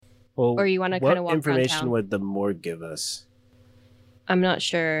Well, Or you want to kind of walk what information around town? would the morgue give us? I'm not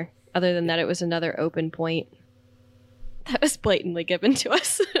sure. Other than that, it was another open point that was blatantly given to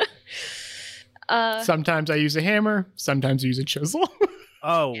us. Sometimes I use a hammer. Sometimes I use a chisel.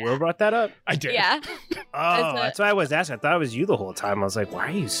 Oh, Will brought that up? I did. Yeah. Oh, that's why I was asking. I thought it was you the whole time. I was like, why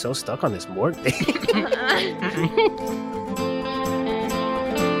are you so stuck on this morgue thing?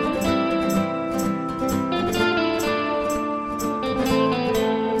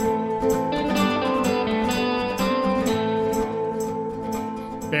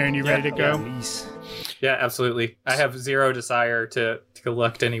 Baron, you ready to go? Please. Yeah, absolutely. I have zero desire to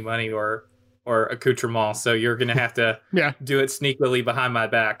collect any money or accoutrement, so you're going to have to do it sneakily behind my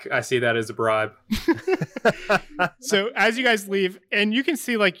back. I see that as a bribe. So as you guys leave, and you can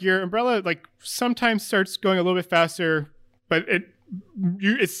see like your umbrella like sometimes starts going a little bit faster, but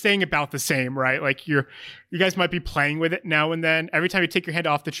it's staying about the same, right? Like you guys might be playing with it now and then. Every time you take your hand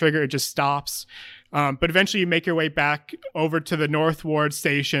off the trigger, it just stops. But eventually you make your way back over to the North Ward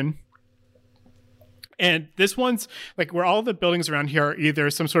station. And this one's like where all the buildings around here are either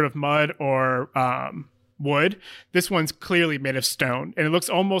some sort of mud or wood. This one's clearly made of stone, and it looks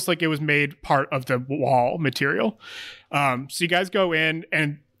almost like it was made part of the wall material. So you guys go in,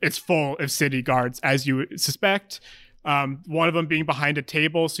 and it's full of city guards, as you would suspect. One of them being behind a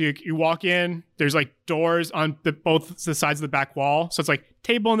table. So you walk in, there's like doors on both the sides of the back wall. So it's like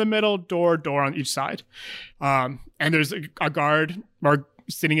table in the middle, door on each side. And there's a guard or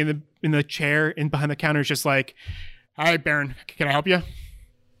sitting in the chair in behind the counter is just like, "Hi, Baron, can I help you?"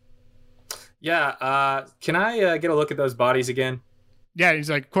 Yeah, can I get a look at those bodies again? Yeah, he's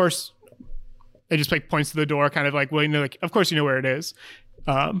like, "Of course." It just like points to the door, kind of like willing to like, "Of course you know where it is."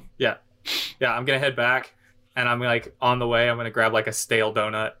 Yeah, I'm gonna head back, and I'm like on the way. I'm gonna grab like a stale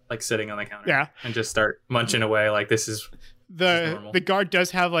donut, like sitting on the counter, Yeah. and just start munching away. Like this is normal. The guard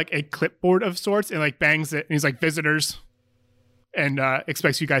does have like a clipboard of sorts and like bangs it, and he's like, "Visitors," and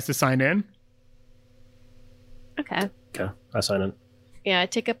expects you guys to sign in. Okay. Okay, I sign in. Yeah, I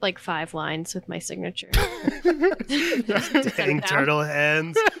take up like 5 lines with my signature. Dang turtle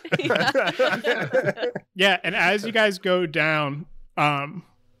hands. Yeah, and as you guys go down,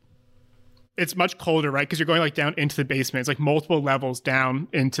 it's much colder, right? Because you're going like down into the basement. It's like multiple levels down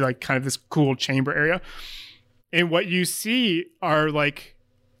into like kind of this cool chamber area. And what you see are like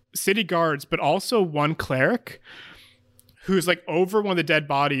city guards, but also one cleric who's like over one of the dead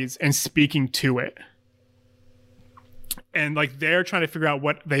bodies and speaking to it. And like they're trying to figure out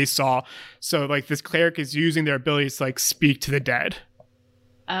what they saw. So like this cleric is using their abilities to like speak to the dead.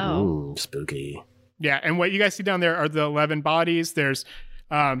 Oh. Ooh, spooky. Yeah, and what you guys see down there are the 11 bodies. There's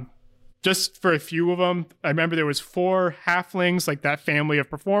just for a few of them, I remember there was 4 halflings, like that family of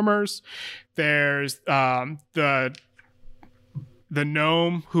performers. There's the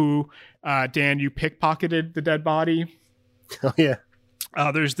gnome who Dan, you pickpocketed the dead body. Oh yeah.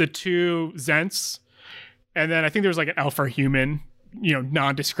 There's the 2 Zents. And then I think there's like an alpha human,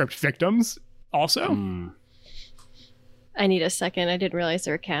 nondescript victims also. I need a second. I didn't realize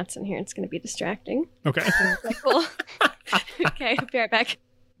there were cats in here. It's going to be distracting. Okay. Okay, cool. Okay, I'll be right back.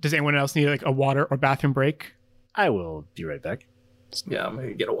 Does anyone else need like a water or bathroom break? I will be right back. Yeah, I'm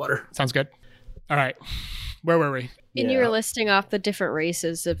gonna get a water. Sounds good. All right. Where were we? And you were listing off the different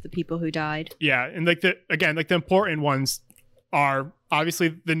races of the people who died. Yeah, and like the important ones are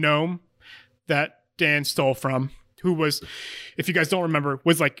obviously the gnome that Dan stole from, who was, if you guys don't remember,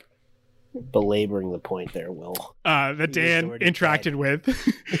 was like Belaboring the point there, Will. that Dan interacted with.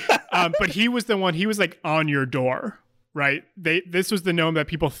 But he was the one, he was like on your door, right? This was the gnome that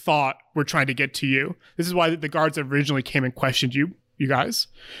people thought were trying to get to you. This is why the guards originally came and questioned you guys.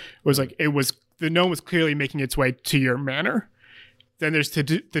 The gnome was clearly making its way to your manor. Then there's the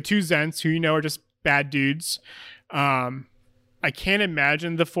 2 Zents, who are just bad dudes. I can't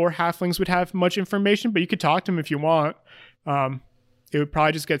imagine the 4 halflings would have much information, but you could talk to them if you want. It would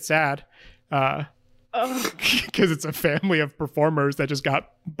probably just get sad. Because it's a family of performers that just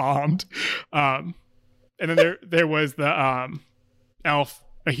got bombed. And then there was the elf,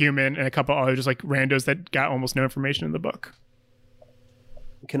 a human, and a couple other just like randos that got almost no information in the book.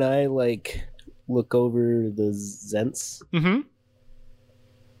 Can I like look over the Zents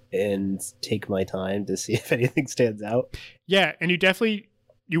and take my time to see if anything stands out? Yeah, and you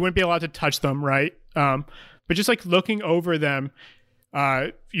wouldn't be allowed to touch them, right? But just like looking over them,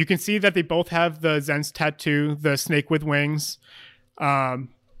 you can see that they both have the Zens tattoo, the snake with wings.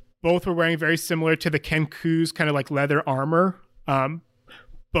 Both were wearing very similar to the Kenku's kind of like leather armor.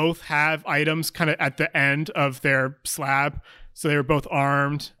 Both have items kind of at the end of their slab. So they were both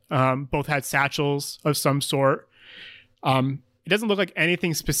armed. Both had satchels of some sort. It doesn't look like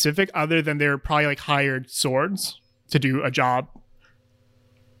anything specific other than they're probably like hired swords to do a job.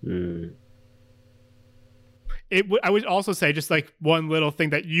 I would also say just like one little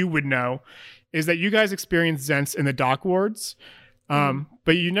thing that you would know is that you guys experience Zents in the dock wards,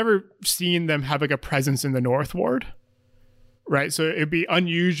 but you never seen them have like a presence in the North Ward, right? So it'd be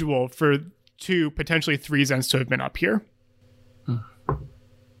unusual for 2, potentially 3 Zents to have been up here.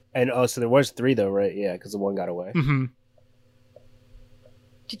 And so there was 3 though, right? Yeah, because the one got away. Mm-hmm.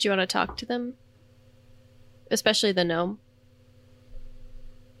 Did you want to talk to them? Especially the gnome?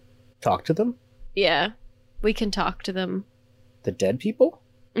 Talk to them? Yeah, we can talk to them. The dead people?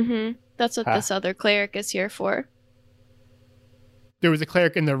 Mm-hmm. That's what this other cleric is here for. There was a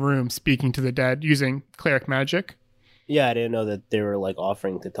cleric in the room speaking to the dead using cleric magic. Yeah, I didn't know that they were like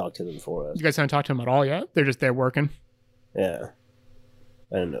offering to talk to them for us. You guys haven't talked to them at all yet? They're just there working. Yeah.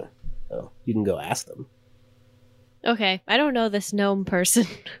 I don't know. Oh, you can go ask them. Okay, I don't know this gnome person.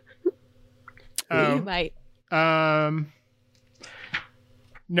 You might. No,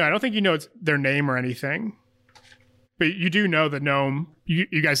 I don't think you know their name or anything. But you do know the gnome.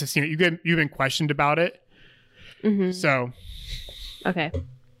 You guys have seen it. You've been questioned about it. Mm-hmm. So. Okay.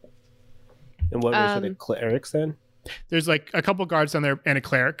 And what was it, the clerics then? There's like a couple guards down there and a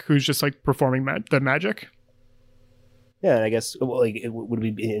cleric who's just like performing the magic. Yeah, and I guess like would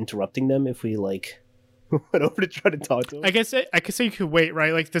we be interrupting them if we like went over to try to talk to them? I guess I could say you could wait,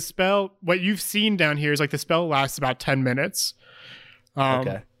 right? Like the spell, what you've seen down here is like the spell lasts about 10 minutes.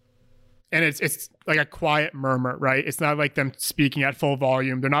 Okay. And it's like a quiet murmur, right? It's not like them speaking at full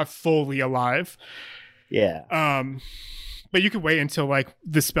volume. They're not fully alive. Yeah. But you could wait until like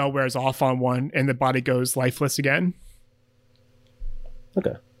the spell wears off on one and the body goes lifeless again.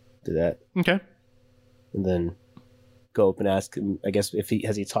 Okay. Do that. Okay. And then go up and ask him, I guess, if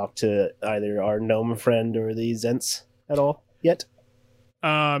he talked to either our gnome friend or the Zents at all yet.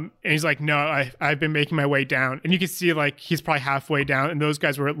 And he's like, no, I've been making my way down. And you can see like he's probably halfway down and those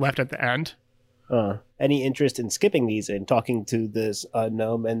guys were left at the end. Any interest in skipping these and talking to this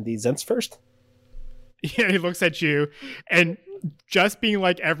gnome and the Zents first? Yeah, he looks at you and just being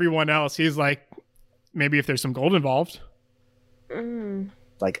like everyone else, he's like, maybe if there's some gold involved.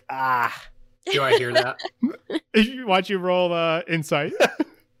 Like, Do I hear that? Watch you roll insight.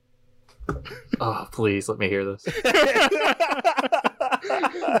 Oh, please let me hear this.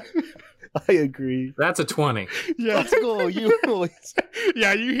 I agree. That's a 20. Yeah. Let's go. You always.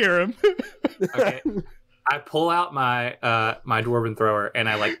 Yeah, you hear him. Okay. I pull out my my dwarven thrower and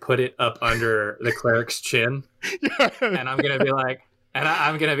I like put it up under the cleric's chin, and I'm gonna be like,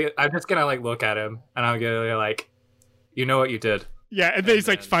 I'm just gonna like look at him, and I'm gonna be like, you know what you did. Yeah, and then he's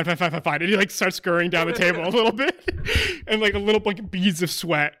like, fine. And he like starts scurrying down the table a little bit, and like a little like beads of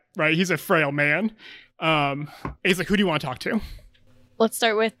sweat. Right, he's a frail man. And he's like, who do you want to talk to? Let's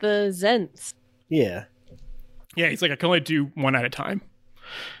start with the Zents. Yeah. Yeah, he's like, I can only do one at a time.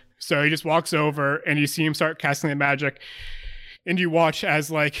 So he just walks over and you see him start casting the magic, and you watch as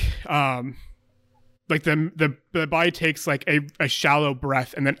like the body takes like a shallow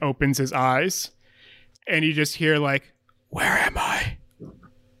breath and then opens his eyes, and you just hear like, where am I?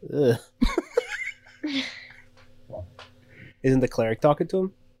 Isn't the cleric talking to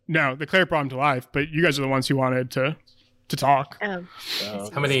him? No, the cleric brought him to life, but you guys are the ones who wanted to talk. How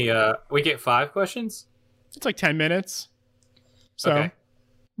many we get 5 questions? It's like 10 minutes. So Okay.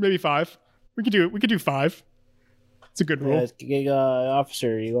 maybe 5. We could do 5. It's a good rule.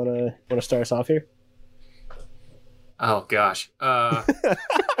 Officer, you wanna start us off here? Oh gosh.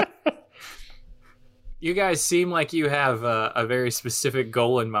 You guys seem like you have a very specific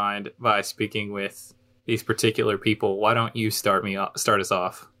goal in mind by speaking with these particular people. Why don't you start us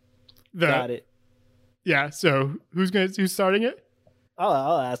off? Got it. Yeah. So who's starting it?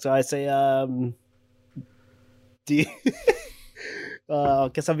 I'll ask. I say, do you?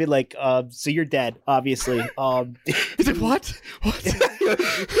 Guess I'll be like, so you're dead, obviously. Is it what? What?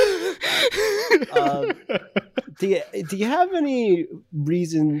 Do you have any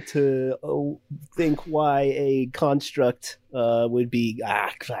reason to think why a construct would be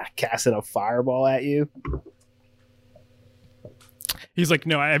casting a fireball at you? He's like,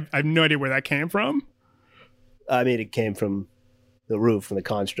 no, I have no idea where that came from. I mean, it came from the roof from the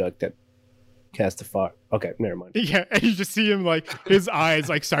construct that cast the fire. Okay, never mind. Yeah, and you just see him like his eyes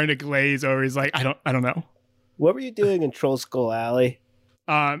like starting to glaze over. He's like, I don't know. What were you doing in Troll Skull Alley?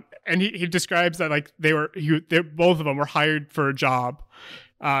 And he describes that like they both of them were hired for a job,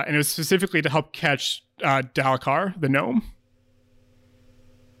 and it was specifically to help catch Dalakar, the gnome.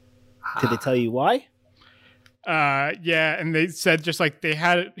 Did they tell you why? Yeah, and they said just like he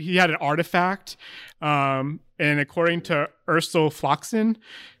had an artifact, and And according to Ursula Floxen,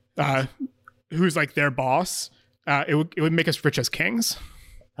 who's like their boss, it would make us rich as kings.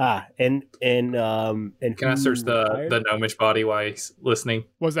 And Can I search the gnomish body while he's listening?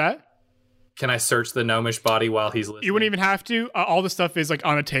 Was that? Can I search the gnomish body while he's listening? You wouldn't even have to. All the stuff is like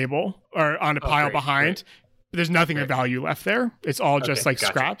on a table or on a pile behind. Great. But there's nothing of value left there. It's all just like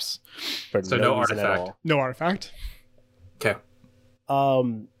gotcha. scraps. So no artifact. No artifact. Okay.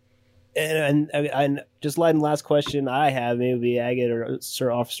 And just last question I have, maybe Agate or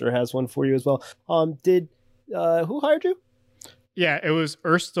Sir Officer has one for you as well. Who hired you? Yeah, it was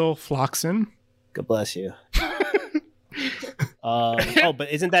Ursula Floxen. God bless you. But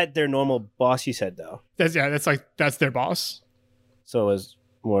isn't that their normal boss? You said though. That's their boss. So it was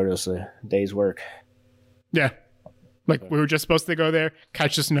more just a day's work. Yeah, like we were just supposed to go there,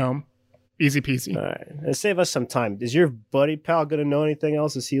 catch this gnome, easy peasy. All right, and save us some time. Is your buddy pal gonna know anything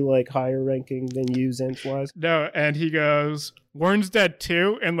else? Is he like higher ranking than you, Zench wise? No, and he goes, "Warren's dead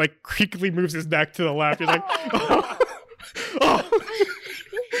too," and like creakily moves his neck to the left. He's like, "Oh."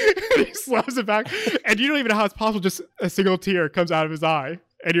 And he slams it back, and you don't even know how it's possible. Just a single tear comes out of his eye,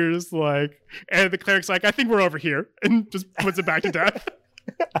 and you're just like, and the cleric's like, "I think we're over here," and just puts it back to death.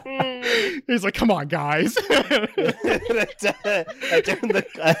 He's like, "Come on, guys."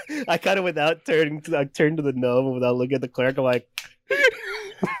 I kind of without turning to the gnome without looking at the cleric. I'm like,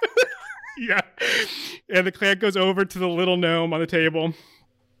 yeah. And the cleric goes over to the little gnome on the table,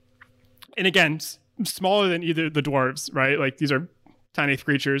 and again, smaller than either the dwarves, right? Like these are tiny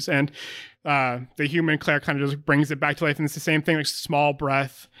creatures, and the human cleric kind of just brings it back to life, and it's the same thing, like small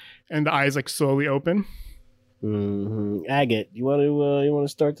breath, and the eyes like slowly open. Mm-hmm. Agate, you want to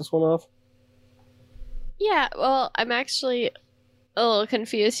start this one off? Yeah, well, I'm actually a little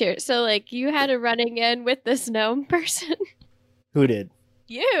confused here. So, like, you had a running in with this gnome person? Who did?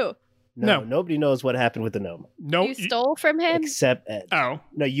 You. No. Nobody knows what happened with the gnome. No, You stole from him? Except Ed. Oh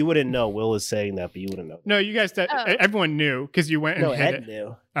No, you wouldn't know. Will was saying that, but you wouldn't know. no, you guys. Everyone knew because you went and No, hid Ed it.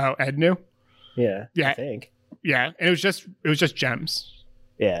 knew. Oh, Ed knew. Yeah. Yeah. I think. Yeah, and it was just gems.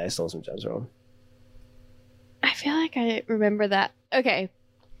 Yeah, I stole some gems from him. I feel like I remember that. Okay.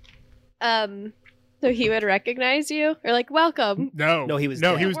 So he would recognize you? Or like, welcome. No, he was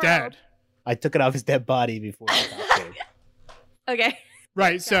No, dead. he was dead. I took it off his dead body before I got him. Okay.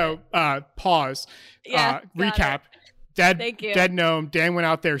 Right. So, pause. Yeah. got Recap. it. Thank you. Dead gnome. Dan went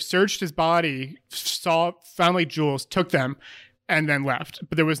out there, searched his body, found like jewels, took them, and then left.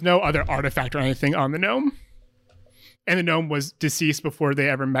 But there was no other artifact or anything on the gnome. And the gnome was deceased before they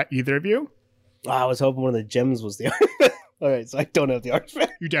ever met either of you. I was hoping one of the gems was the artifact. All right, so I don't have the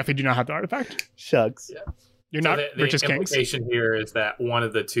artifact. You definitely do not have the artifact. Shucks. Yeah. You're So not the rich as kings. implication here is that one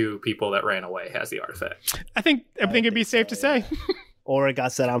of the two people that ran away has the artifact. I think it'd be safe to say. Or it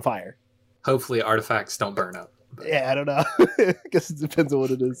got set on fire. Hopefully, artifacts don't burn up. Yeah, I don't know. I guess it depends on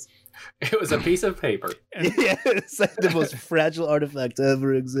what it is. It was a piece of paper. Yeah, it's like the most fragile artifact to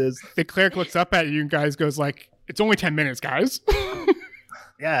ever exist. The cleric looks up at you and guys goes like, "It's only 10 minutes, guys."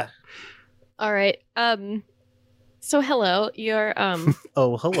 Yeah. All right. So hello. You're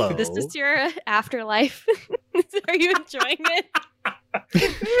Oh, hello. this is your afterlife. Are you enjoying it?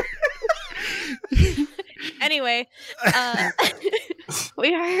 Anyway,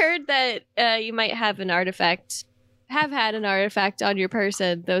 we heard that you might have had an artifact on your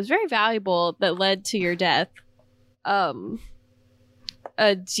person that was very valuable that led to your death.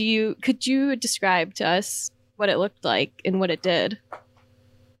 Could you describe to us what it looked like and what it did?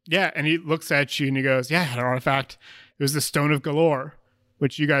 Yeah, and he looks at you and he goes, "Yeah, I had an artifact. It was the Stone of Galore,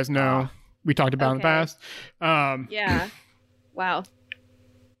 which you guys know we talked about in the Okay. past." Yeah. Wow.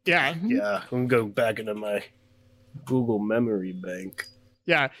 Yeah, Yeah, I'm going back into my Google memory bank.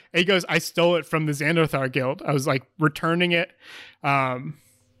 yeah. And he goes, "I stole it from the Xandothar Guild. I was like returning it."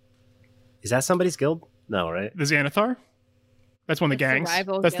 Is that somebody's guild? No, right? The Xanathar? That's one of the It's the gangs.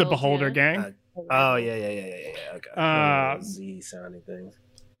 rival That's the guild, Beholder yeah. gang. Oh, yeah. Okay. Z sounding things.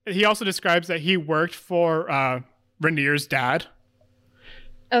 He also describes that he worked for Rainier's dad.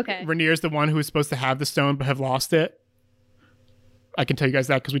 Okay. Rainier's the one who was supposed to have the stone but have lost it. I can tell you guys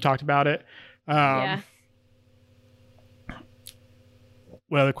that because we talked about it. Yeah.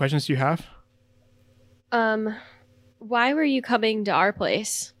 What other questions do you have? Why were you coming to our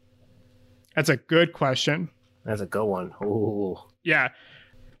place? That's a good question. That's a good one. Ooh. Yeah.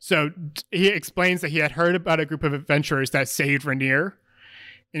 So he explains that he had heard about a group of adventurers that saved Rainier,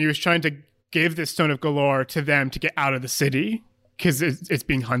 and he was trying to give this Stone of Galore to them to get out of the city because it's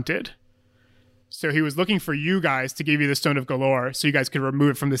being hunted. So he was looking for you guys to give you the Stone of Galore so you guys could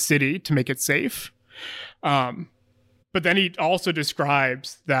remove it from the city to make it safe. But then he also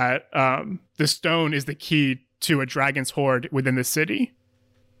describes that the stone is the key to a dragon's horde within the city.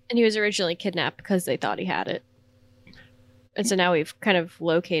 And he was originally kidnapped because they thought he had it. And so now we've kind of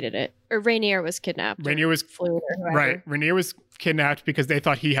located it. Or Rainier was kidnapped. Rainier was right. Rainier was kidnapped because they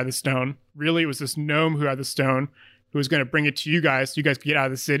thought he had the stone. Really, it was this gnome who had the stone, who was going to bring it to you guys so you guys could get out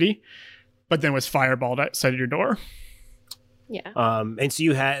of the city, but then was fireballed outside of your door. Yeah. And so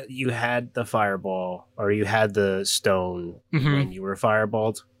you had the fireball, or you had the stone when you were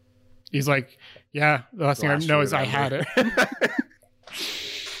fireballed. He's like, yeah. The last thing I know is I had it.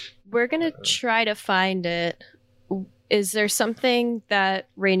 We're gonna try to find it. Is there something that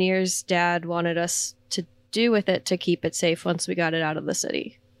Rainier's dad wanted us to do with it to keep it safe once we got it out of the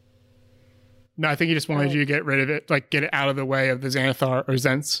city? No, I think he just wanted you to get rid of it, like get it out of the way of the Xanathar or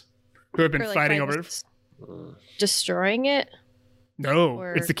Zents who have been fighting over it. Destroying it? No,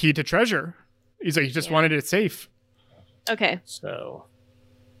 it's the key to treasure. He's like, he just wanted it safe. Okay. So,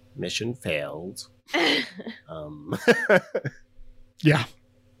 mission failed. Yeah.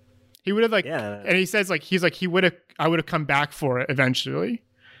 He would have and he says I would have come back for it eventually.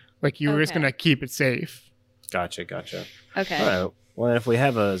 Like you were just going to keep it safe. Gotcha. Okay. All right. Well, if we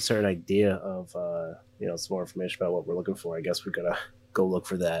have a certain idea of, some more information about what we're looking for, I guess we're going to go look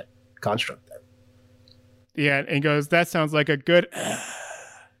for that construct then. Yeah. And he goes, that sounds like a good. Yeah.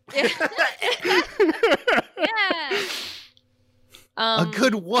 A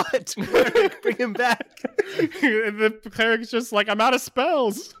good what? Bring him back. The cleric's just like, I'm out of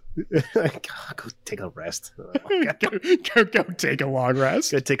spells. Go take a rest. Go take a long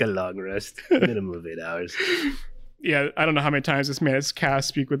rest. Go take a long rest. Minimum of 8 hours. Yeah, I don't know how many times this man has cast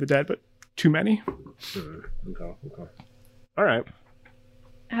Speak with the Dead, but too many. Okay. All right.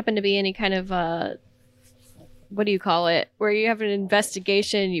 Happen to be any kind of what do you call it? Where you have an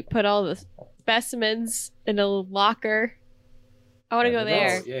investigation, you put all the specimens in a locker. I want to go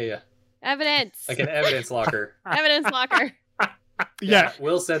there. Yeah. Evidence. Like an evidence locker. Evidence locker. Yeah.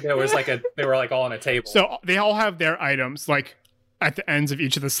 Will said there was they were like all on a table. So they all have their items like at the ends of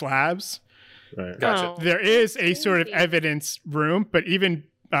each of the slabs. Right. Gotcha. There is a sort of evidence room, but even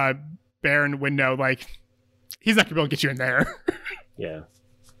Baron would know, like, he's not going to be able to get you in there. Yeah.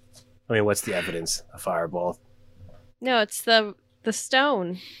 I mean, what's the evidence? A fireball? No, it's the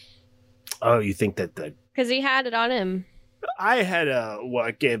stone. Oh, you think that the... Because he had it on him. I had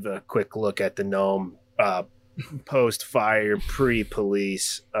gave a quick look at the gnome post-fire,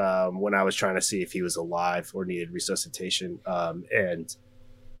 pre-police, when I was trying to see if he was alive or needed resuscitation, and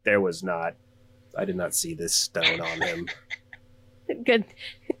there was not. I did not see this stone on him. Good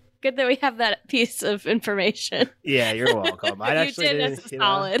that we have that piece of information. Yeah, you're welcome. I actually did us a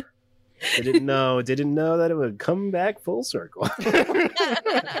solid. Didn't know that it would come back full circle.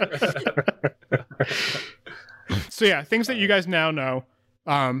 So yeah, things that you guys now know.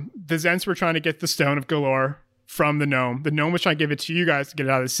 The Zents were trying to get the Stone of Galore from the gnome. The gnome was trying to give it to you guys to get it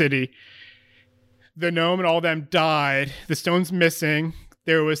out of the city. The gnome and all of them died. The stone's missing.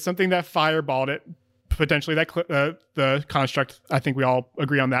 There was something that fireballed it, potentially that the construct. I think we all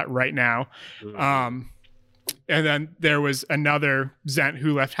agree on that right now. Mm-hmm. And then there was another Zent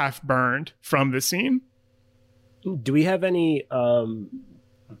who left half burned from the scene. Do we have any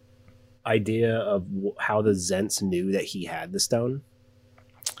idea of how the Zents knew that he had the stone?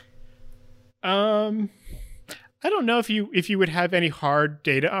 I don't know if you would have any hard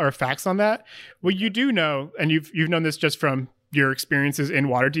data or facts on that. What you do know, and you've known this just from your experiences in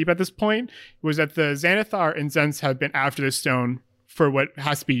Waterdeep at this point, was that the Xanathar and Zents have been after this stone for what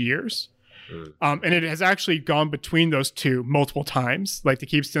has to be years. And it has actually gone between those two multiple times, like to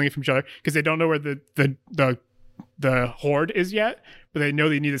keep stealing it from each other, because they don't know where the horde is yet, but they know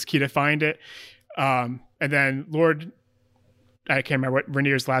they need this key to find it. And then Lord, I can't remember what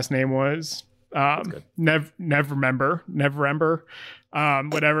Rainier's last name was. Neverember,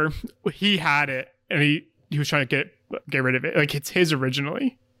 whatever. He had it, and he was trying to get rid of it. Like, it's his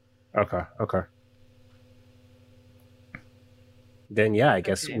originally. Okay. Then yeah, I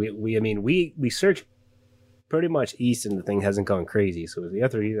guess we searched pretty much east, and the thing hasn't gone crazy. So we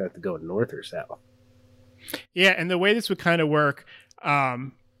either have to go north or south. Yeah, and the way this would kind of work,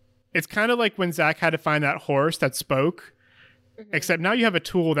 it's kind of like when Zach had to find that horse that spoke. Except now you have a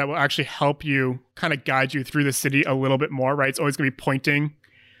tool that will actually help you kind of guide you through the city a little bit more, right? It's always going to be pointing.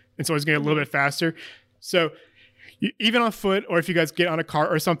 It's always going to get a little bit faster. So even on foot, or if you guys get on a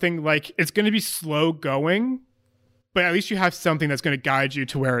cart or something, like, it's going to be slow going, but at least you have something that's going to guide you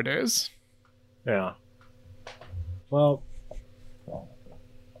to where it is. Yeah. Well,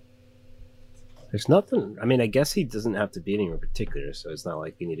 there's nothing. I mean, I guess he doesn't have to be anywhere particular, so it's not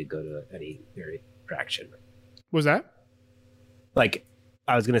like you need to go to any area fraction. What was that? Like,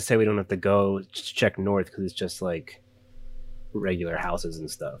 I was gonna say we don't have to go check north because it's just like regular houses and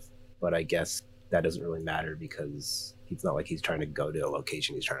stuff. But I guess that doesn't really matter because it's not like he's trying to go to a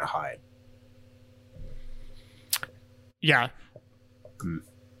location he's trying to hide. Yeah. All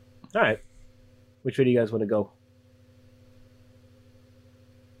right. Which way do you guys want to go?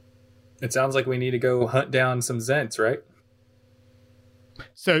 It sounds like we need to go hunt down some Zents, right?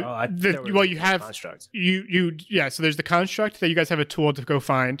 So you have constructs. So there's the construct that you guys have a tool to go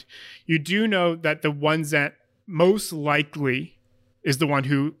find. You do know that the one Zent most likely is the one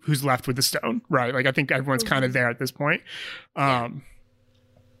who's left with the stone, right? Like I think everyone's kind of there at this point. But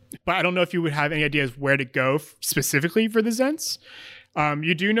I don't know if you would have any ideas where to go specifically for the Zents.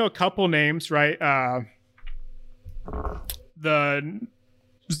 You do know a couple names, right? The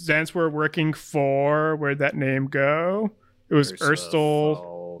Zents were working for, where'd that name go? It was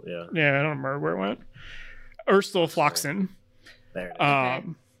Erstal. Yeah, I don't remember where it went. Erstal Floxen. There it is. Okay.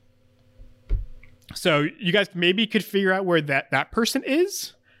 So you guys maybe could figure out where that person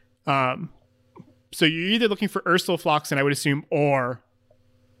is. So you're either looking for Erstal Floxen, I would assume, or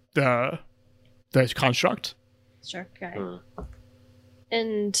the construct. Sure. Okay.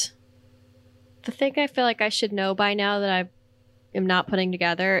 And the thing I feel like I should know by now that I am not putting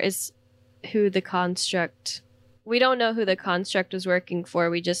together is who the construct. We don't know who the construct was working for.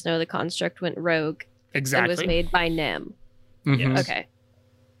 We just know the construct went rogue. Exactly. It was made by Nim. Mhm.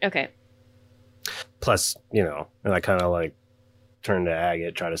 Okay. Plus, and I kind of like turned to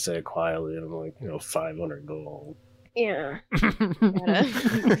Agate, try to say it quietly, and I'm like, 500 gold. Yeah. Gotta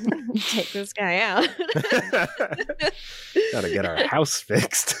take this guy out. Gotta get our house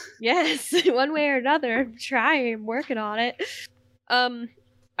fixed. Yes, one way or another. I'm working on it.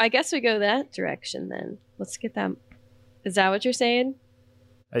 I guess we go that direction then. Let's get that. Is that what you're saying?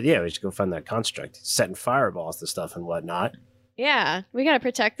 Yeah, we should go find that construct. Setting fireballs to stuff and whatnot. Yeah, we gotta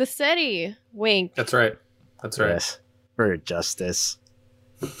protect the city. Wink. That's right. Yes, for justice.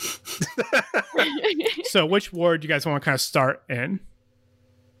 So which ward do you guys want to kind of start in?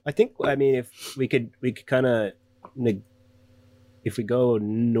 If we could kind of, if we go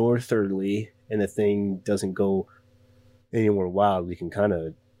northerly and the thing doesn't go anywhere wild, we can kind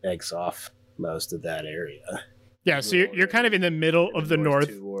of X off most of that area. Yeah, so you're kind of in the middle of the north.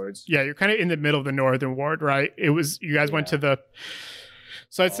 Two wards. Yeah, you're kind of in the middle of the northern ward, right? It was you guys went to the.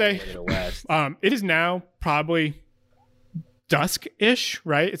 So I'd say, To the west. it is now probably dusk-ish,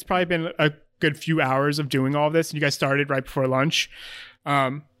 right? It's probably been a good few hours of doing all of this, and you guys started right before lunch.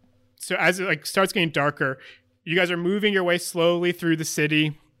 So as it starts getting darker, you guys are moving your way slowly through the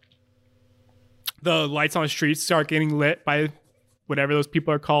city. The lights on the streets start getting lit by whatever those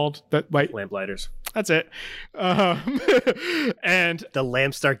people are called. That light Lamplighters. That's it. And The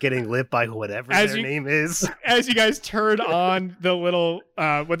lamps start getting lit by whatever their name is. as you guys turn on the little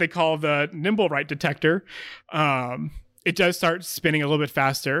what they call the nimble light detector, it does start spinning a little bit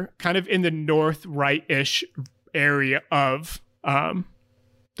faster, kind of in the north right-ish area of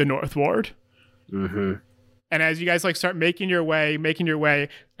the North Ward. Mm-hmm. And as you guys start making your way,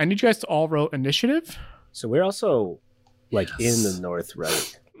 I need you guys to all roll initiative. So we're also in the north,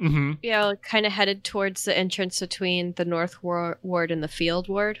 right? Mm-hmm. Yeah, kind of headed towards the entrance between the North Ward and the Field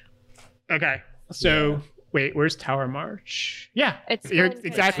Ward. Okay. So wait, where's Tower March? Yeah, You're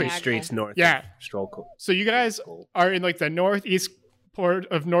exactly. diagonal. Streets north. Yeah. Stroll. So you guys are in the northeast port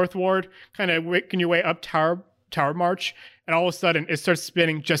of North Ward, kind of working your way up Tower March, and all of a sudden it starts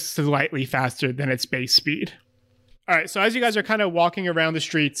spinning just slightly faster than its base speed. All right, so as you guys are kind of walking around the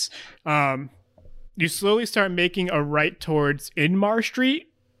streets, you slowly start making a right towards Inmar Street,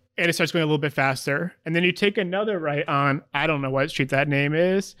 and it starts going a little bit faster. And then you take another right on, I don't know what street that name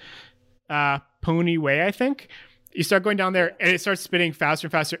is, Pony Way, I think. You start going down there, and it starts spinning faster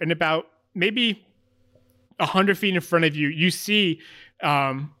and faster. And about maybe 100 feet in front of you, you see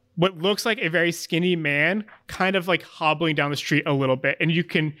what looks like a very skinny man kind of hobbling down the street a little bit. And you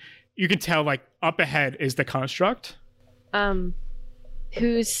can tell up ahead is the construct.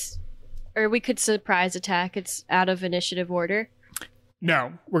 Or we could surprise attack. It's out of initiative order.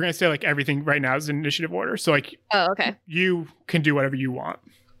 No, we're going to say everything right now is in initiative order. So Oh, okay. you can do whatever you want.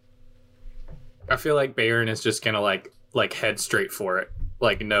 I feel like Baron is just gonna head straight for it.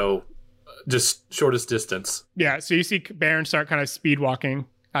 No, just shortest distance. Yeah, so you see Baron start kind of speed walking.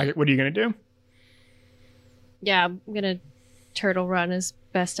 What are you going to do? Yeah, I'm gonna turtle run as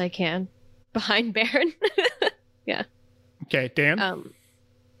best I can behind Baron. Yeah. Okay, Dan? I'm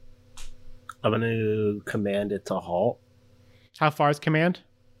going to command it to halt. How far is command?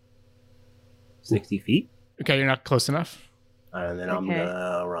 60 feet. Okay, you're not close enough. And then I'm going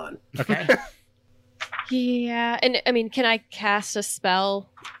to run. Okay. Yeah, and I mean, can I cast a spell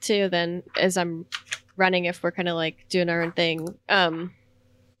too? Then, as I'm running, if we're kind of like doing our own thing,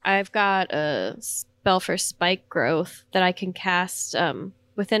 I've got a spell for spike growth that I can cast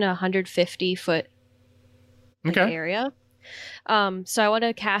within 150-foot area. So I want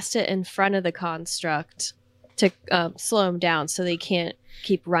to cast it in front of the construct to slow them down so they can't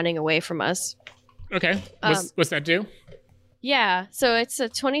keep running away from us. Okay. What's that do? Yeah, so it's a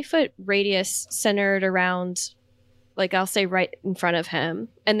 20-foot radius centered around, like, I'll say right in front of him.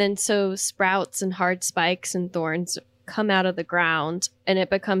 And then so sprouts and hard spikes and thorns come out of the ground, and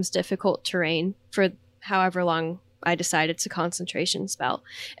it becomes difficult terrain for however long I decide it's a concentration spell.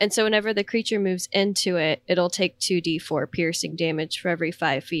 And so whenever the creature moves into it, it'll take 2d4 piercing damage for every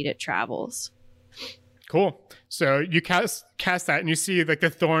 5 feet it travels. Cool. So you cast that, and you see like the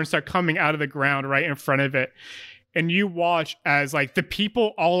thorns start coming out of the ground right in front of it. And you watch as like the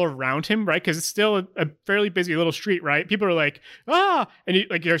people all around him, right? Because it's still a fairly busy little street, right? People are like, ah, and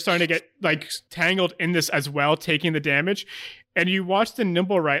you're starting to get like tangled in this as well, taking the damage. And you watch the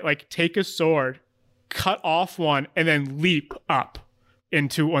nimble right, like take a sword, cut off one, and then leap up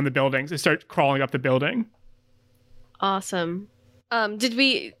into one of the buildings and start crawling up the building. Awesome. Do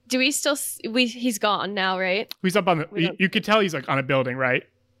we still he's gone now, right? He's up on the you could tell he's like on a building, right?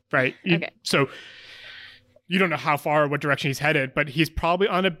 Okay. So you don't know how far or what direction he's headed, but he's probably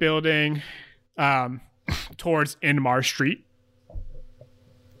on a building towards Inmar Street.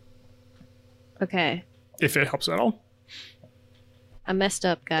 Okay. If it helps at all. I messed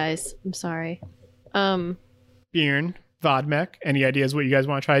up, guys. I'm sorry. Bjorn, Vodmek, any ideas what you guys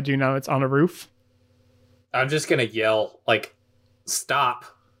want to try to do now that's on a roof? I'm just going to yell, like, stop,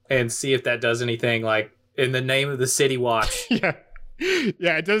 and see if that does anything, like, in the name of the City Watch.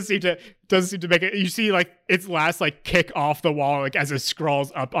 Yeah, it doesn't seem to make it. You see, like, its last like kick off the wall, like as it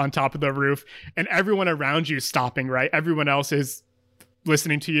scrolls up on top of the roof, and everyone around you is stopping. Right, everyone else is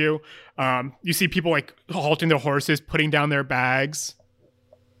listening to you. You see people like halting their horses, putting down their bags.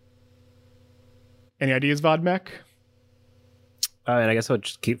 Any ideas, Vodmek? And I guess I'll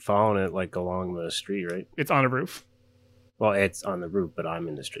just keep following it like along the street, right? It's on a roof. Well, it's on the roof, but I'm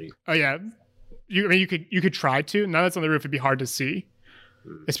in the street. Oh yeah, you could try to. Now that's on the roof, it'd be hard to see.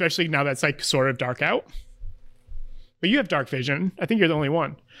 Especially now that's like sort of dark out. But you have dark vision. I think you're the only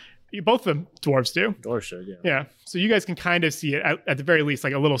one. Both of the dwarves do. Dwarves should, yeah. Yeah. So you guys can kind of see it at the very least,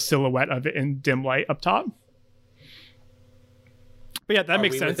 like a little silhouette of it in dim light up top. But yeah, that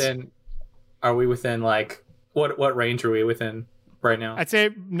makes sense. Are we within like what range are we within right now? I'd say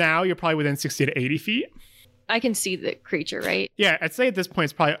now you're probably within 60 to 80 feet. I can see the creature, right? Yeah, I'd say at this point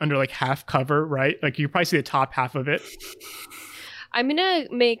it's probably under like half cover, right? Like you probably see the top half of it. I'm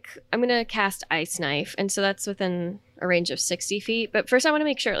gonna cast Ice Knife, and so that's within a range of 60 feet. But first I want to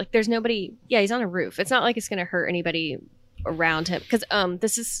make sure like there's nobody. Yeah, he's on a roof. It's not like it's gonna hurt anybody around him, because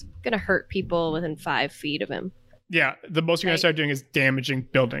this is gonna hurt people within 5 feet of him. Yeah, the most you're gonna start doing is damaging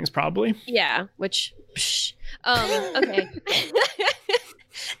buildings, probably. Yeah, which okay.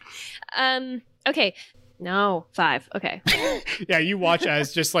 Okay. No, 5. Okay. Yeah, you watch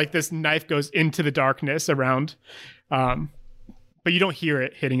as just like this knife goes into the darkness around, but you don't hear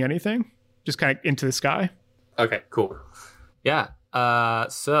it hitting anything. Just kind of into the sky. Okay, cool. Yeah.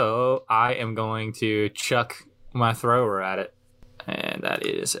 So I am going to chuck my thrower at it, and that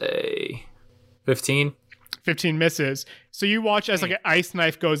is a 15. 15 misses. So you watch as like an ice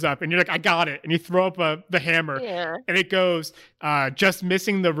knife goes up, and you're like, I got it. And you throw up the hammer, and it goes just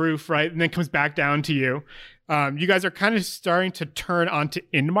missing the roof, right? And then comes back down to you. You guys are kind of starting to turn onto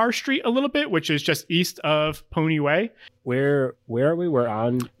Inmar Street a little bit, which is just east of Pony Way. Where are we? We're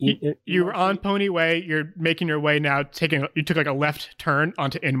on. You were on Pony Way. You're making your way now. You took like a left turn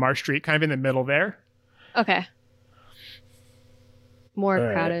onto Inmar Street, kind of in the middle there. Okay. More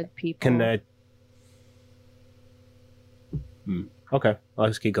crowded people. Can I? Okay, I'll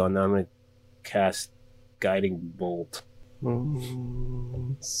just keep going now. I'm going to cast Guiding Bolt.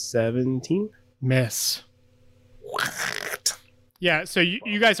 17? Miss. What? Yeah, so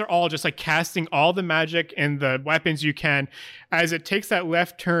you guys are all just like casting all the magic and the weapons you can. As it takes that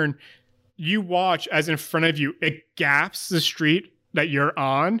left turn, you watch as in front of you, it gaps the street that you're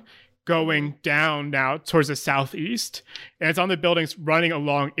on, going down now towards the southeast. And it's on the buildings running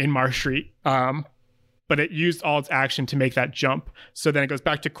along Inmar Street. But it used all its action to make that jump. So then it goes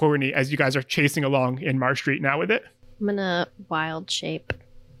back to Courtney as you guys are chasing along Inmar Street now with it. I'm gonna wild shape.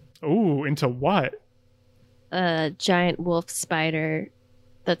 Ooh, into what? A giant wolf spider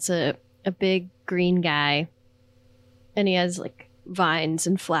that's a big green guy. And he has like vines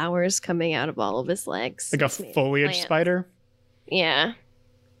and flowers coming out of all of his legs. Like a foliage spider? Yeah.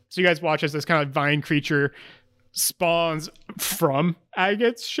 So you guys watch as this kind of vine creature spawns from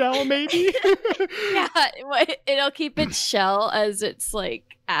Agate's shell, maybe. Yeah, it'll keep its shell as its like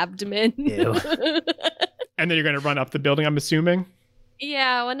abdomen. Ew. And then you're going to run up the building, I'm assuming.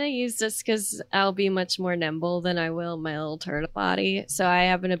 Yeah, I want to use this because I'll be much more nimble than I will my little turtle body. So I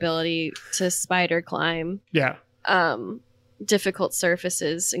have an ability to spider climb Yeah. difficult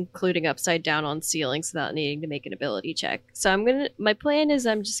surfaces, including upside down on ceilings, without needing to make an ability check. So my plan is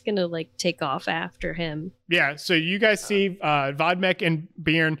I'm just gonna like take off after him. Yeah, so you guys see Vodmek and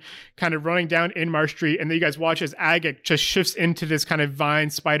Bjorn kind of running down Inmar Street, and then you guys watch as Agate just shifts into this kind of vine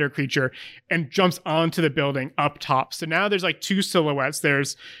spider creature and jumps onto the building up top. So now there's like two silhouettes.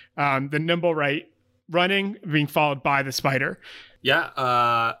 There's the nimble right running, being followed by the spider. Yeah,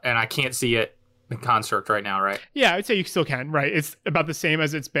 and I can't see it in construct right now, right? Yeah, I'd say you still can, right? It's about the same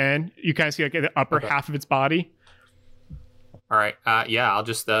as it's been. You kind of see like the upper half of its body. All right. Yeah, I'll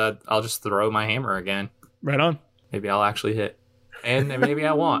just throw my hammer again. Right on. Maybe I'll actually hit. And maybe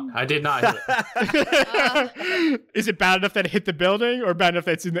I won't. I did not hit. Is it bad enough that it hit the building or bad enough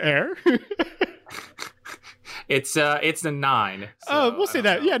that it's in the air? It's a 9. So we'll say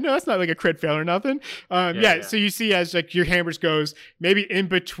that. Know. Yeah, no, that's not like a crit fail or nothing. Yeah, so you see as like your hammers goes maybe in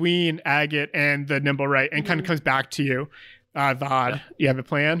between Agate and the nimble right and kind of comes back to you. Vod, you have a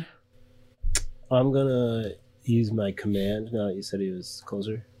plan? I'm gonna use my command now that you said he was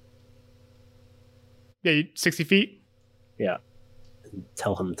closer. Yeah, 60 feet? Yeah. And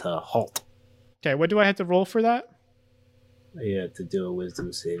tell him to halt. Okay, what do I have to roll for that? You have to do a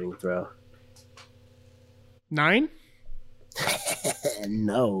wisdom saving throw. 9?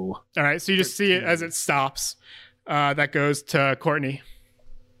 No. All right, so you just 13. See it as it stops. That goes to Courtney.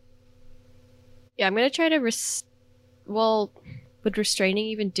 Yeah, I'm going to try to... would restraining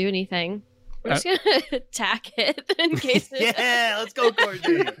even do anything? I'm just going to attack it in case... Yeah, let's go,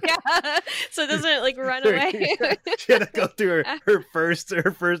 Courtney. Yeah, so it doesn't, like, run away. She had to go through her first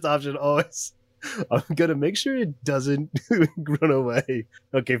option always. I'm going to make sure it doesn't run away.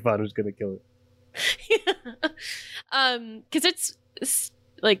 Okay, fine, I'm just going to kill it. Because it's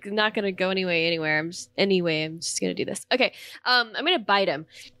like not gonna go anywhere. I'm just gonna do this. Okay, I'm gonna bite him,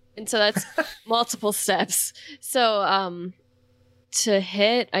 and so that's multiple steps. So to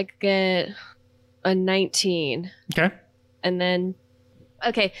hit, I get a 19. Okay, and then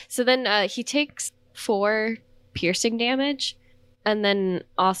so then he takes 4 piercing damage, and then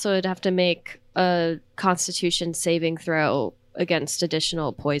also I'd have to make a Constitution saving throw against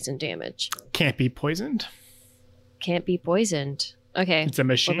additional poison damage. Can't be poisoned. Okay. It's a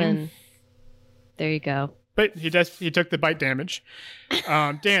machine. Well then, there you go. But he took the bite damage.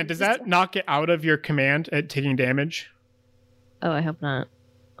 Dan, does that knock it out of your command at taking damage? Oh, I hope not.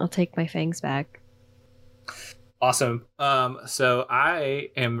 I'll take my fangs back. Awesome. So I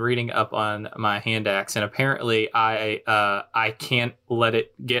am reading up on my hand axe, and apparently I can't let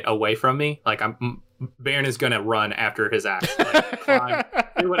it get away from me. Like Baron is going to run after his axe, like, climb,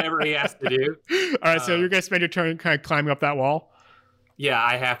 do whatever he has to do. All right, so you're going to spend your turn kind of climbing up that wall? Yeah,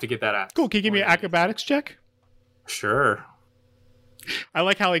 I have to get that axe. Cool. Can you give me an acrobatics check? Sure. I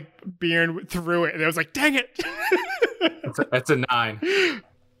like how like Baron threw it, and I was like, dang it. That's a 9.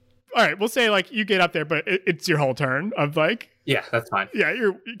 All right, we'll say like you get up there, but it's your whole turn of like... Yeah, that's fine. Yeah,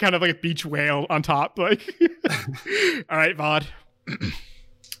 you're kind of like a beach whale on top. Like, all right, Vod.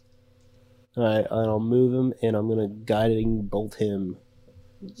 All right, I'll move him, and I'm gonna guiding bolt him.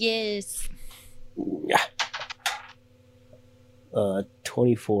 Yes. Yeah.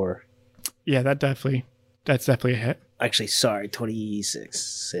 24. Yeah, that's definitely a hit. Actually, sorry,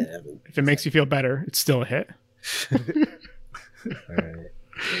 26. 7. If it makes you feel better, it's still a hit. All right,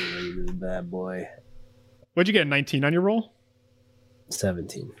 ready to the bad boy. What'd you get? 19 on your roll?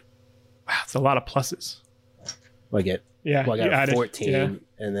 17. Wow, it's a lot of pluses. I get. Yeah, well, I got added, 14, yeah.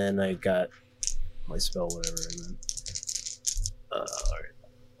 And then I got my spell, whatever, and then.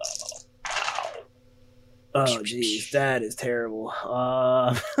 Oh, geez, that is terrible.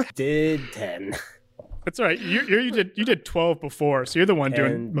 Did 10. That's all right. You did 12 before, so you're the one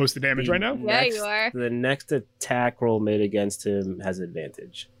doing And most of the damage right now. Yeah, you are. The next attack roll made against him has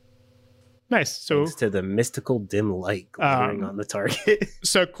advantage. Nice. So Thanks to the mystical dim light glittering on the target.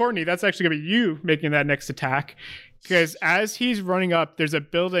 So Courtney, that's actually going to be you making that next attack. Because as he's running up, there's a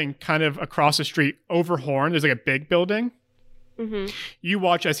building kind of across the street over Horn. There's like a big building. Mm-hmm. You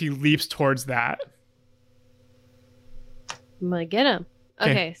watch as he leaps towards that. I'm gonna get him.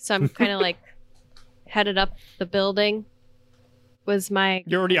 Okay, so I'm kind of like headed up the building. Was my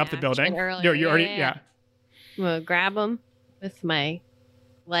You're already up the building. Earlier. You're already, yeah. I'm gonna grab him with my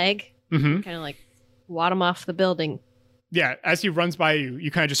leg, Mm-hmm. kind of like wad him off the building. Yeah, as he runs by you,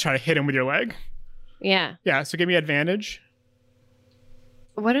 you kind of just try to hit him with your leg. Yeah. Yeah, so give me advantage.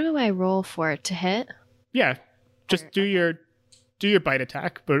 What do I roll for it to hit? Yeah, just do your bite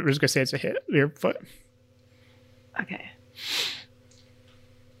attack, but we're just gonna say it's a hit with your foot. Okay.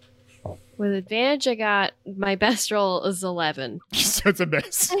 With advantage, I got my best roll is 11. So it's a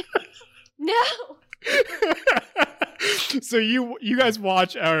miss. No. So you guys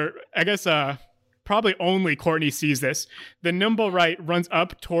watch, or I guess probably only Courtney sees this. The nimble right runs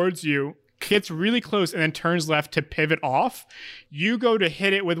up towards you, gets really close, and then turns left to pivot off. You go to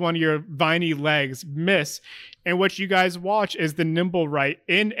hit it with one of your viney legs, miss, and what you guys watch is the nimble right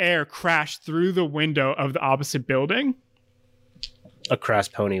in air crash through the window of the opposite building. Across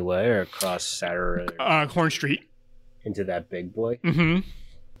Pony Way or across Saturday? Horn Street. Into that big boy? Mm-hmm.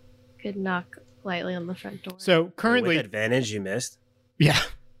 Could knock lightly on the front door. So currently... With advantage, you missed? Yeah,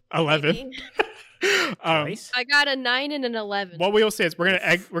 11. Twice? I got a 9 and an 11. What we'll say is we're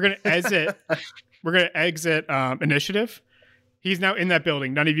gonna exit initiative. He's now in that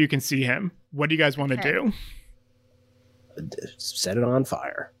building. None of you can see him. What do you guys want to do? Set it on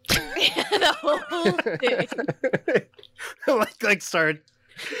fire. The whole thing. like start.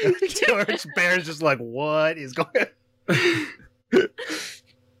 George Bear's just like, what is going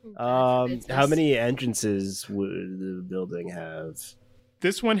on? How many entrances would the building have?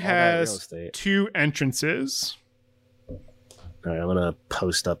 This one All that real has estate. 2 entrances. All right, I'm gonna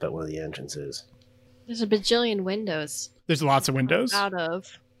post up at one of the entrances. There's a bajillion windows There's lots of windows. out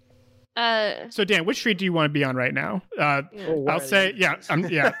of. So Dan, which street do you want to be on right now? I'll say,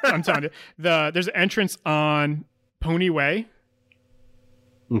 I'm telling you. There's an entrance on Pony Way,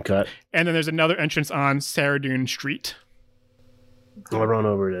 Okay, and then there's another entrance on Saradoon Street. I'll run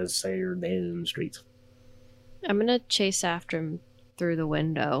over to Saturday Street. I'm gonna chase after him through the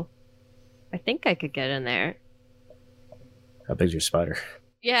window. I think I could get in there. How big's your spider?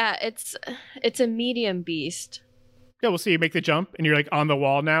 Yeah, it's a medium beast. Yeah, we'll see. You make the jump, and you're like on the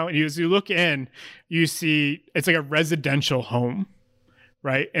wall now. And as you look in, you see it's like a residential home,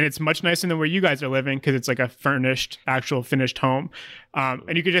 right? And it's much nicer than where you guys are living because it's like a furnished, actual finished home.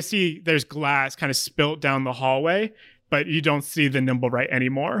 And you can just see there's glass kind of spilt down the hallway, but you don't see the nimble right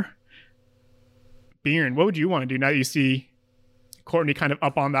anymore. Bjorn, what would you want to do now that you see Courtney kind of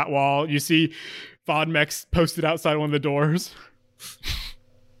up on that wall? You see Vodmex posted outside one of the doors.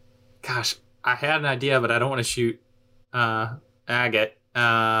 Gosh, I had an idea, but I don't want to shoot Agate.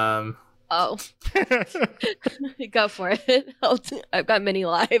 Oh, go for it. I've got many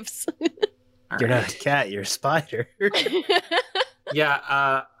lives. You're not a cat. You're a spider.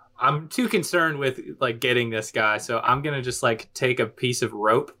 Yeah, I'm too concerned with like getting this guy, so I'm gonna just like take a piece of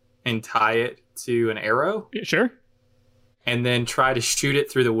rope and tie it to an arrow, Sure. and then try to shoot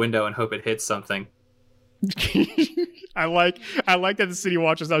it through the window and hope it hits something. I like that the city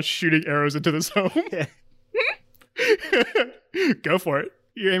watch is now shooting arrows into this home. Yeah. Go for it.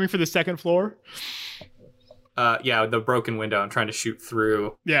 You're aiming for the second floor? Yeah, the broken window. I'm trying to shoot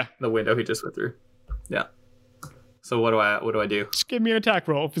through Yeah. the window he just went through. Yeah. So what do I do? Just give me an attack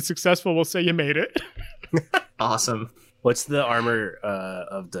roll. If it's successful, we'll say you made it. Awesome. What's the armor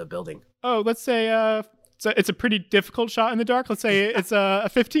of the building? Oh, let's say it's a pretty difficult shot in the dark. Let's say it's a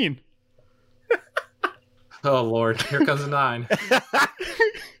 15. Oh Lord, here comes a 9.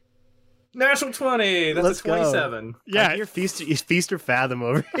 Natural 20. That's Let's a go. 27. Yeah. You're feast or fathom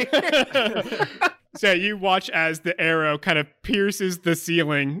over here. So you watch as the arrow kind of pierces the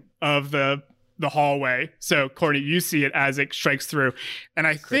ceiling of the hallway. So Courtney, you see it as it strikes through, and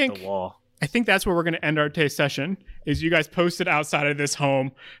I Crit the wall. think that's where we're going to end our today's session. Is you guys posted outside of this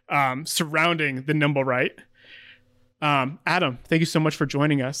home, surrounding the nimble right. Adam, thank you so much for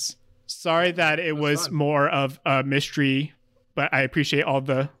joining us. Sorry that it was fun. more of a mystery, but I appreciate all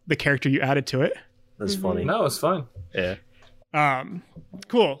the character you added to it. That's funny. No, it's fun. Yeah.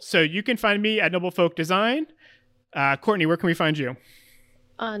 Cool. So you can find me at Noble Folk Design. Courtney, where can we find you?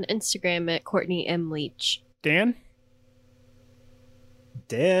 On Instagram at Courtney M. Leach. Dan?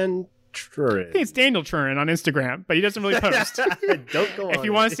 Dan Trurin. I think it's Daniel Turin on Instagram, but he doesn't really post. Don't go on. If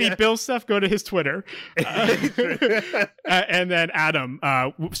you want to see Bill's stuff, go to his Twitter. And then Adam,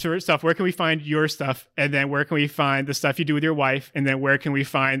 stuff. Where can we find your stuff? And then where can we find the stuff you do with your wife? And then where can we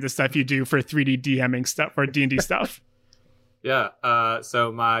find the stuff you do for 3D DMing stuff or D&D stuff? Yeah.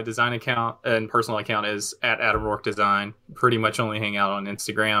 So my design account and personal account is at Adam Rourke Design. Pretty much only hang out on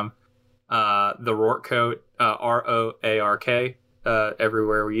Instagram. The Rourke Coat, ROARK,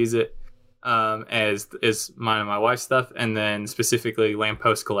 everywhere we use it. is mine and my wife's stuff, and then specifically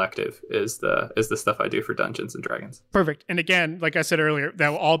Lamppost Collective is the stuff I do for Dungeons and Dragons. Perfect. And again, like I said earlier, that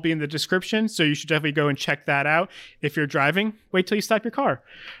will all be in the description, so you should definitely go and check that out. If you're driving, wait till you stop your car.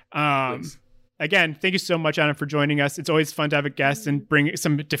 Again, thank you so much, Adam, for joining us. It's always fun to have a guest and bring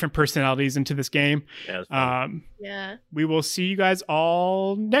some different personalities into this game. Yeah. We will see you guys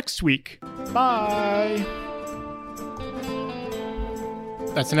all next week. Bye.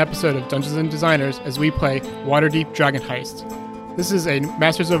 That's an episode of Dungeons and Designers as we play Waterdeep Dragon Heist. This is a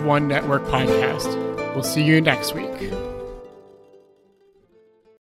Masters of One Network podcast. We'll see you next week.